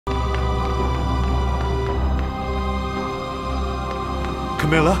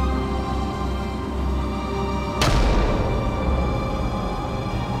Camila?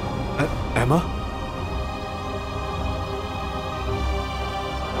 Emma?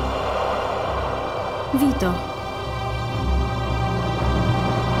 Vito.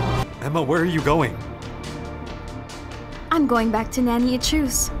 Emma, where are you going? I'm going back to Nanny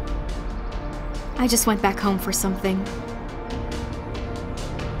Ichu's. I just went back home for something.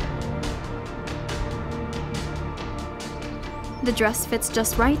 The dress fits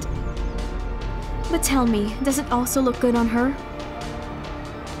just right. But tell me, does it also look good on her?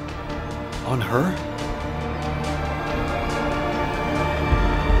 On her?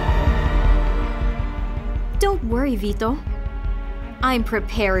 Don't worry, Vito. I'm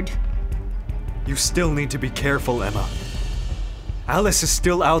prepared. You still need to be careful, Emma. Alice is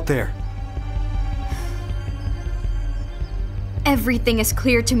still out there. Everything is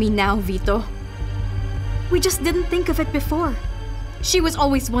clear to me now, Vito. We just didn't think of it before. She was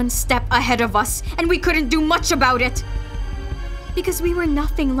always one step ahead of us, and we couldn't do much about it. Because we were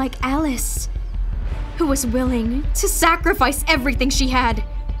nothing like Alice, who was willing to sacrifice everything she had.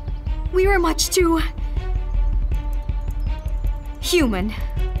 We were much too human.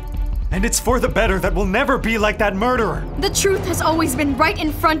 And it's for the better that we'll never be like that murderer. The truth has always been right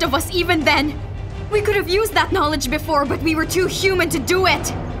in front of us even then. We could have used that knowledge before, but we were too human to do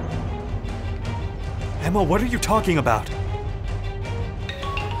it. Emma, what are you talking about?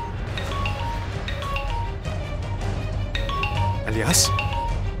 Elias?